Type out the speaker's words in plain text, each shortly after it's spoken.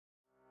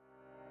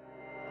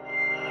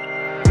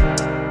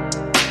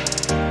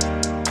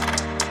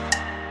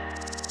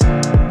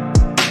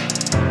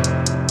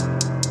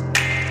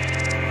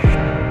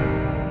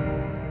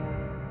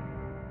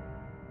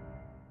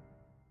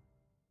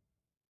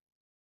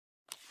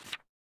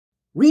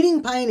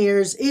Reading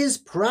Pioneers is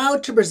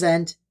proud to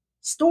present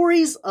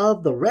Stories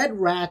of the Red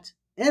Rat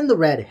and the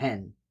Red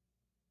Hen,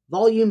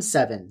 Volume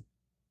 7,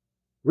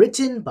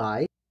 written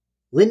by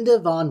Linda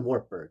von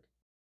Wartburg.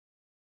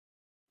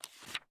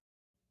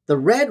 The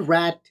Red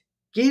Rat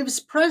gives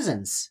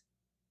presents.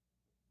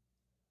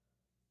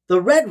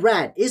 The Red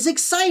Rat is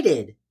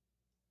excited.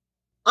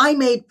 I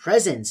made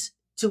presents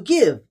to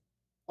give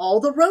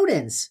all the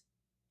rodents,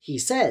 he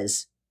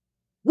says.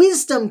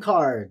 Wisdom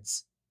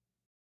cards.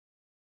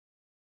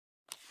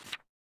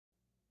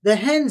 The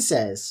hen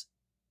says,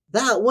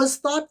 That was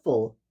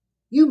thoughtful.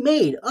 You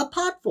made a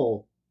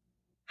potful.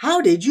 How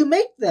did you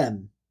make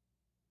them?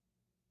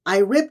 I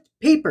ripped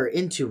paper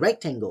into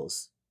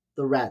rectangles,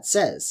 the rat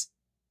says.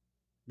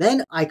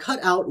 Then I cut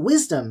out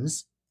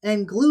wisdoms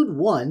and glued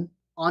one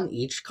on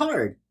each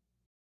card.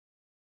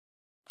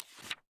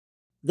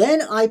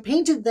 Then I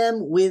painted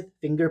them with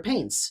finger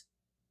paints.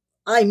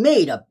 I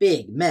made a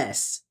big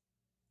mess.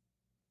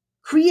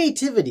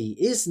 Creativity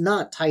is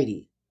not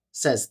tidy,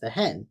 says the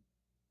hen.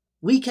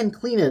 We can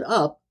clean it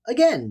up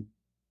again.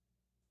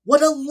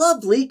 What a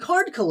lovely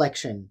card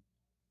collection!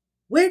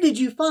 Where did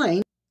you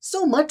find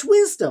so much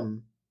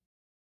wisdom?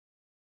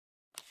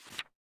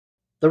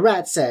 The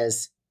rat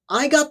says,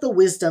 I got the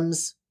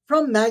wisdoms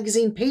from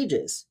magazine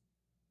pages.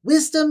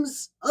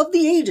 Wisdoms of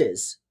the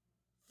ages,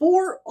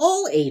 for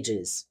all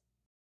ages.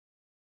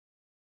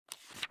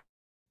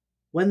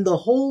 When the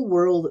whole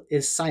world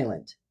is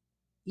silent,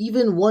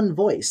 even one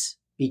voice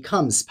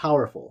becomes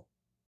powerful.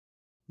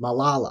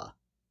 Malala.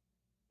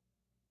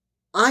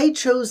 I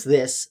chose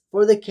this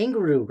for the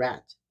kangaroo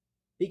rat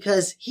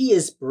because he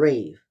is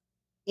brave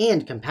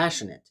and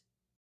compassionate.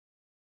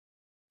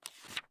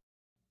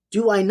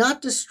 Do I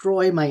not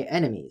destroy my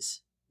enemies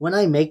when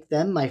I make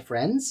them my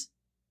friends?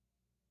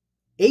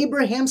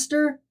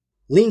 Abrahamster,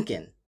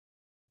 Lincoln.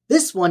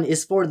 This one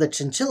is for the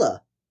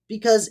chinchilla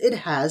because it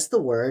has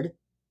the word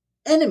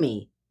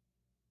enemy.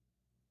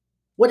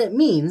 What it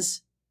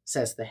means,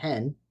 says the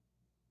hen,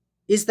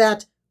 is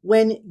that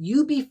when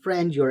you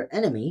befriend your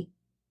enemy,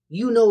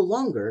 you no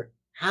longer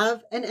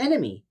have an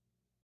enemy.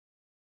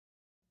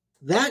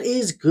 That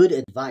is good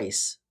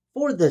advice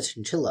for the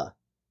chinchilla,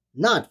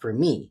 not for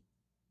me,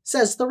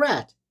 says the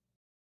rat.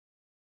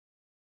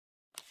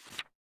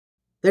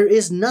 There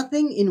is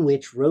nothing in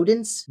which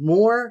rodents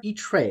more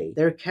betray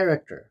their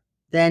character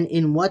than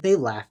in what they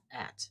laugh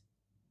at.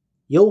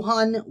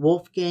 Johann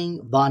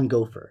Wolfgang von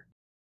Goethe.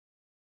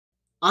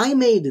 I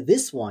made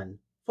this one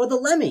for the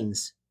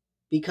lemmings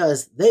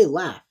because they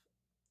laugh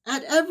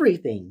at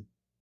everything.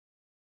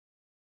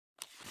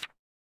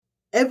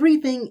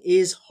 Everything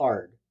is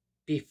hard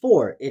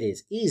before it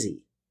is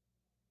easy.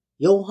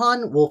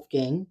 Johann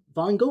Wolfgang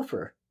von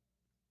Goethe.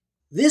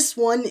 This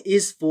one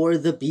is for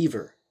the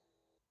beaver.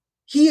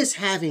 He is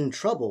having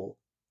trouble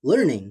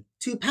learning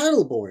to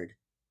paddleboard.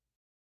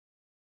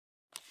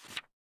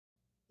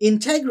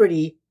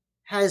 Integrity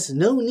has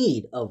no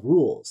need of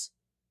rules.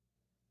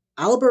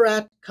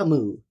 Albert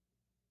Camus.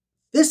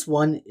 This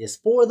one is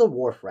for the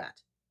wharf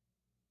rat.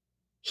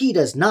 He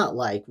does not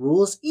like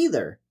rules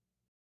either.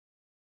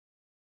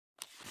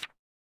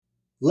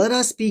 Let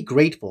us be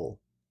grateful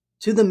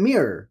to the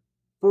mirror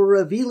for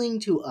revealing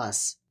to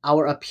us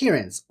our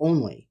appearance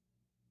only.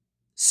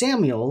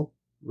 Samuel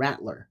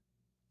Rattler.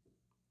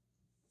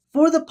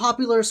 For the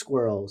popular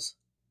squirrels,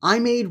 I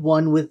made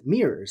one with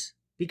mirrors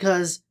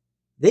because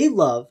they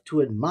love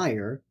to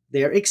admire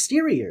their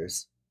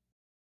exteriors.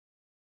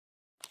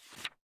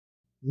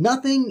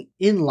 Nothing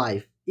in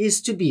life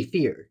is to be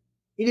feared.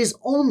 It is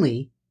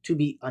only to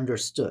be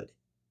understood.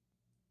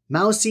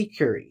 Mousy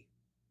Curie.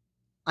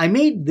 I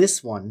made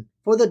this one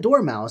for the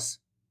dormouse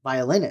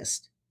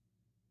violinist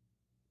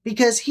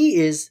because he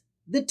is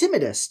the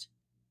timidest.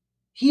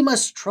 He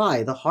must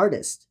try the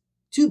hardest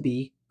to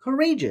be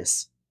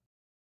courageous.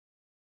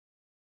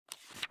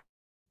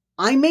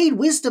 I made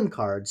wisdom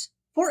cards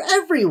for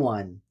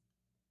everyone.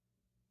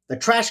 The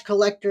trash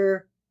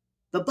collector,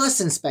 the bus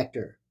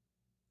inspector,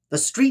 the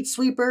street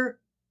sweeper,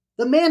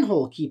 the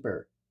manhole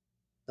keeper,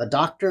 the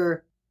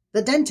doctor,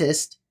 the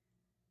dentist,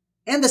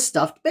 and the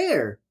stuffed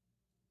bear.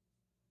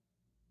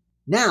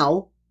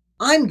 Now,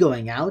 I'm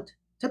going out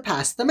to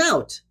pass them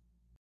out.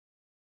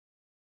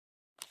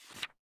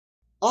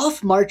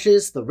 Off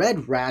marches the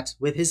red rat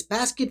with his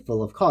basket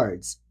full of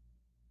cards.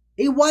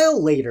 A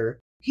while later,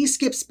 he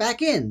skips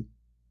back in.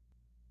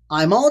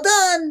 I'm all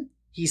done,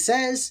 he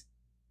says.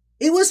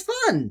 It was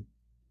fun.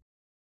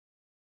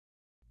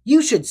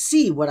 You should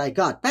see what I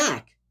got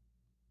back.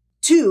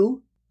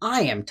 2,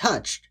 I am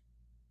touched.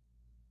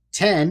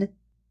 10,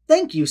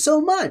 thank you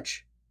so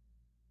much.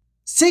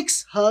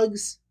 6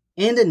 hugs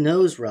and a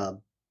nose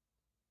rub.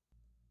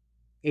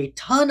 A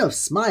ton of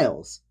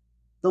smiles,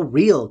 the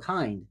real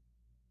kind.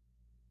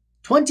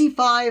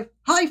 25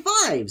 high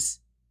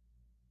fives.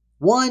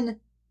 1,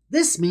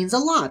 this means a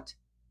lot.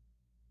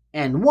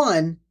 And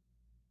 1,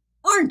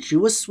 aren't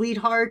you a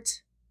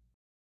sweetheart?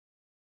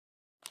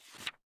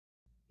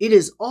 It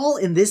is all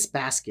in this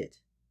basket.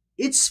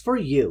 It's for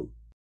you.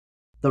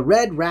 The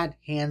red rat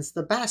hands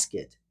the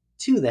basket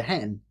to the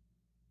hen.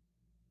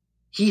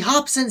 He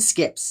hops and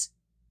skips.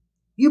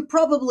 You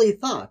probably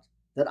thought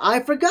that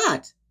I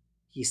forgot,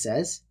 he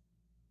says.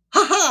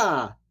 Ha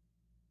ha!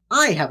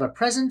 I have a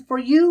present for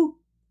you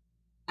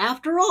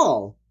after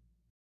all.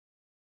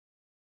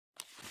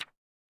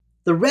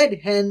 The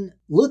red hen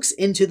looks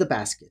into the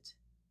basket.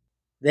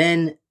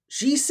 Then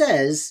she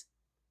says,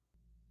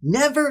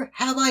 Never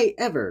have I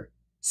ever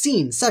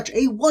seen such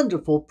a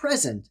wonderful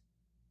present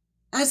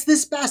as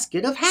this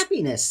basket of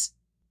happiness.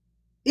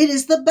 It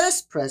is the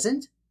best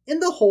present in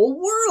the whole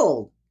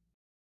world.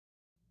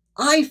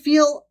 I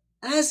feel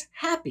as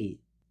happy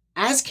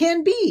as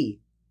can be.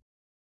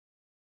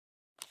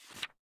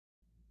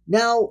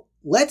 Now,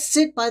 let's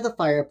sit by the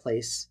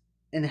fireplace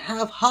and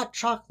have hot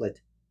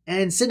chocolate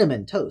and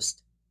cinnamon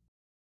toast,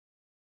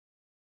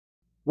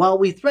 while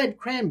we thread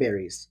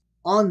cranberries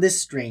on this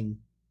string.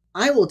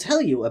 I will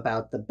tell you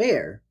about the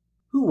bear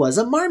who was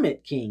a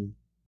marmot king.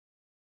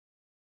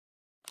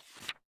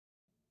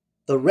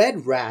 The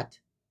red rat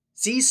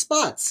sees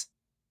spots.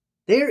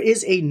 There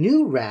is a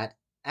new rat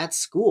at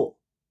school,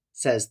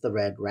 says the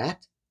red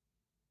rat.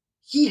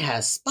 He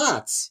has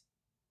spots.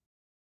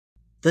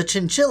 The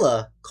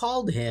chinchilla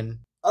called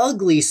him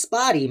Ugly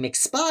Spotty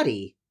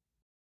McSpotty.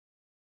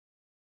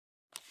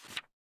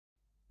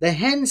 The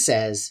hen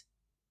says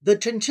the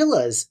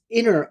chinchilla's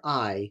inner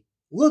eye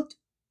looked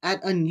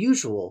at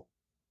unusual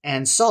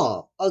and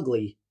saw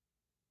ugly.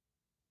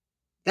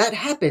 That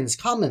happens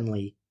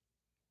commonly.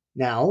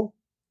 Now,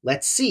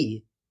 let's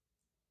see.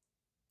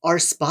 Are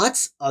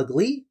spots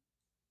ugly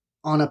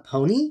on a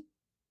pony?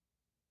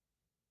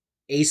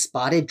 A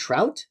spotted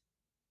trout?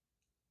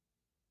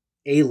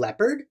 A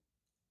leopard?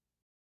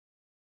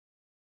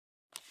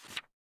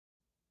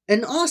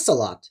 An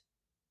ocelot?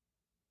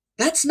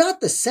 That's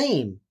not the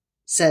same,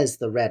 says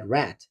the red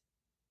rat.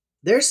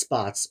 Their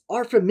spots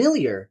are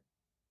familiar.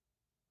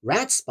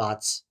 Rat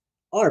spots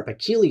are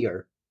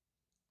peculiar.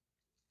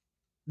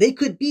 They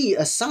could be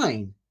a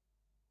sign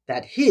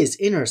that his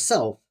inner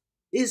self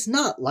is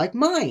not like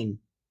mine.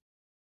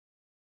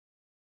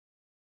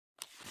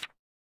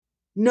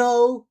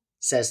 No,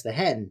 says the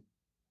hen.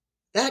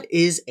 That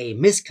is a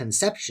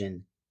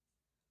misconception.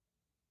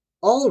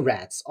 All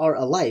rats are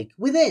alike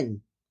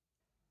within.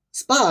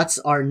 Spots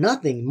are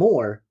nothing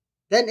more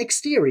than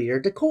exterior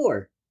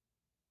decor.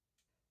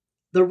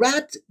 The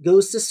rat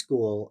goes to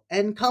school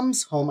and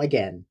comes home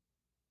again.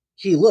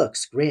 He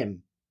looks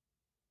grim.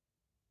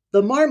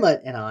 The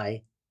marmot and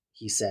I,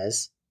 he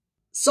says,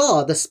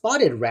 saw the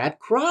spotted rat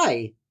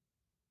cry.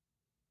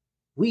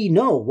 We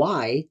know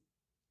why.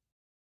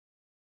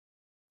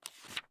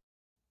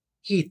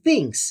 He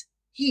thinks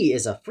he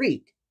is a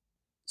freak,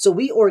 so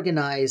we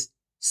organized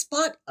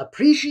Spot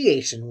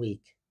Appreciation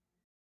Week.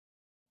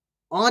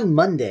 On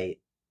Monday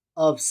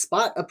of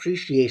Spot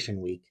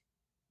Appreciation Week,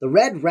 the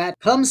red rat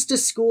comes to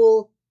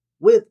school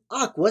with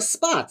aqua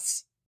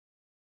spots.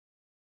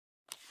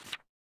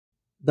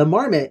 The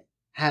marmot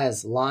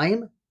has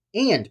lime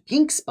and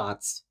pink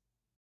spots.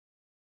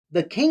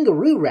 The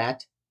kangaroo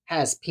rat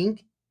has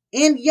pink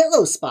and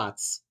yellow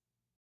spots.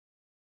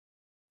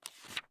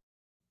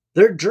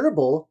 Their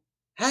gerbil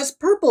has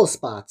purple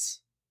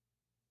spots.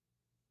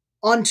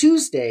 On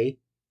Tuesday,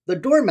 the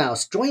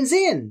dormouse joins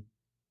in.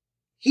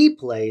 He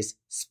plays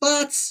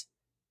Spots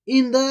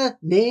in the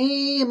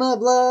Name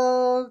of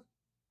Love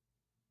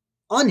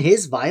on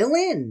his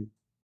violin.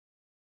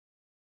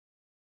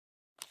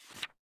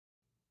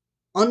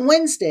 On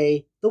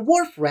Wednesday, the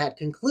wharf rat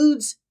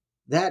concludes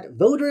that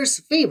voters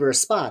favor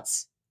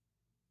spots.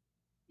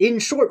 In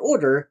short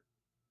order,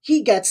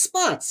 he gets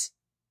spots.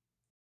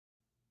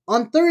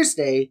 On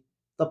Thursday,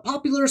 the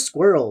popular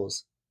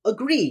squirrels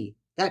agree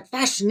that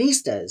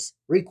fashionistas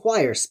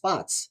require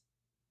spots.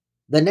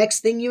 The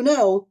next thing you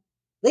know,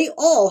 they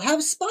all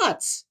have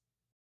spots.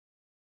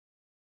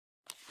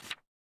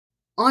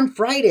 On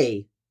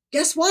Friday,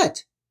 guess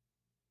what?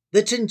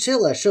 The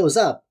chinchilla shows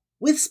up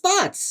with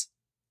spots.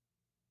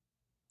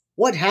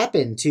 What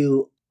happened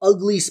to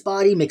Ugly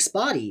Spotty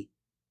McSpotty?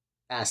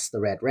 Asks the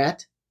red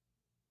rat.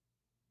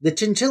 The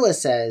chinchilla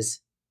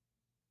says,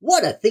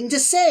 What a thing to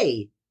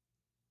say!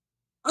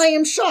 I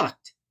am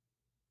shocked.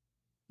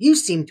 You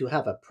seem to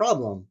have a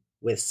problem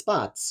with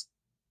spots.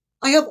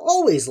 I have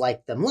always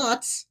liked them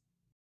lots.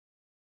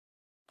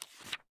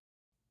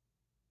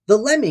 The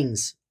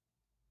lemmings,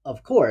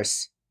 of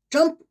course,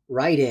 jump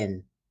right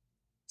in.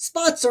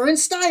 Spots are in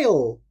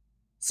style.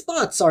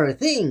 Spots are a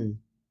thing.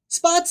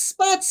 Spots,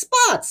 spots,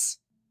 spots.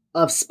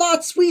 Of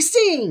spots we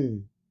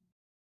sing.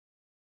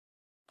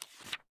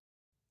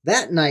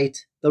 That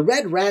night, the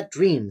red rat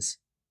dreams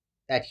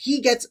that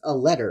he gets a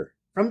letter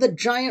from the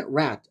giant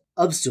rat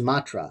of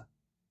Sumatra.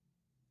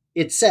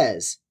 It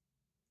says,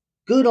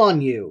 Good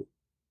on you.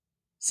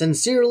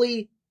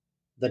 Sincerely,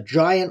 the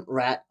giant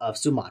rat of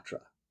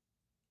Sumatra.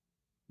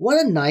 What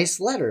a nice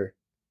letter.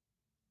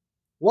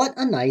 What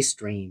a nice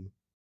dream.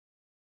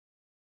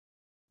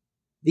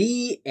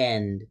 The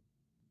end.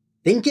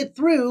 Think it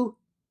through,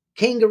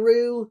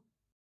 kangaroo.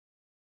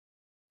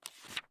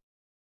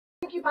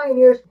 Thank you,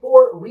 Pioneers,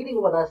 for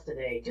reading with us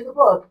today to the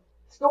book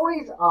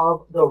Stories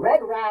of the Red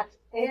Rat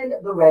and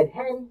the Red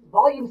Hen,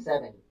 Volume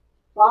 7.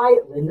 by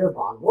Linda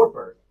von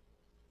Warburg.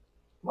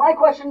 My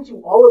question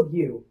to all of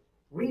you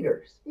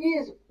readers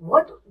is,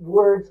 what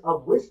words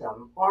of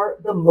wisdom are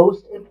the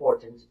most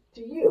important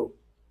to you?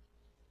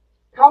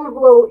 Comment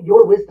below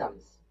your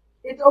wisdoms.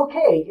 It's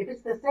okay if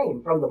it's the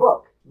same from the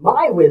book.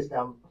 My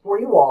wisdom for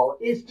you all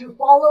is to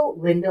follow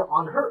Linda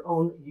on her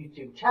own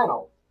YouTube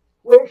channel,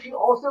 where she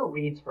also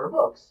reads her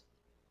books.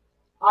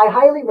 I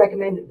highly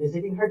recommend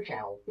visiting her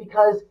channel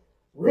because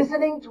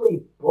listening to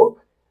a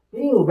book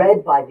being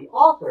read by the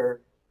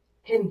author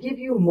can give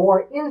you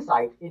more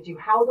insight into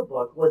how the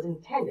book was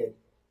intended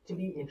to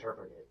be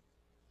interpreted.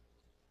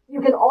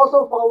 You can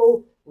also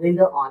follow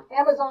Linda on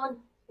Amazon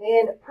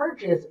and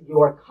purchase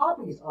your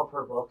copies of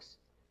her books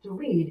to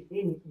read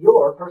in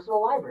your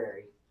personal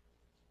library.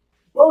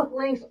 Both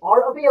links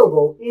are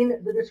available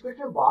in the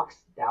description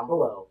box down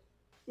below.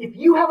 If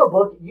you have a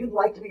book you'd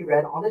like to be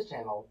read on this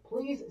channel,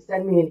 please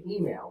send me an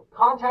email,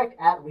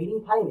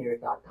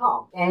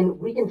 contact@readingpioneers.com, and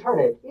we can turn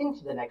it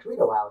into the next read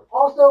aloud.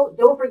 Also,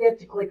 don't forget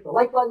to click the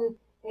like button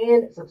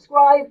and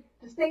subscribe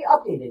to stay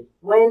updated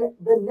when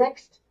the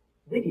next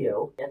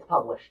video gets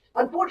published.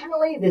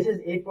 Unfortunately, this is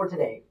it for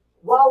today.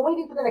 While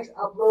waiting for the next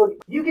upload,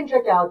 you can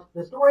check out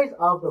the stories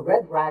of The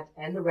Red Rat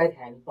and the Red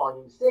Hen,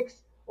 Volume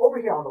 6, over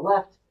here on the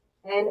left,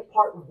 and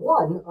Part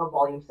 1 of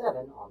Volume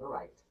 7 on the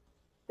right.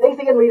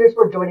 Thanks again, readers,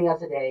 for joining us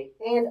today,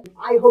 and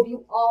I hope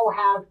you all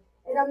have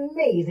an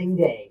amazing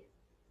day.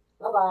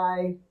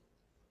 Bye-bye.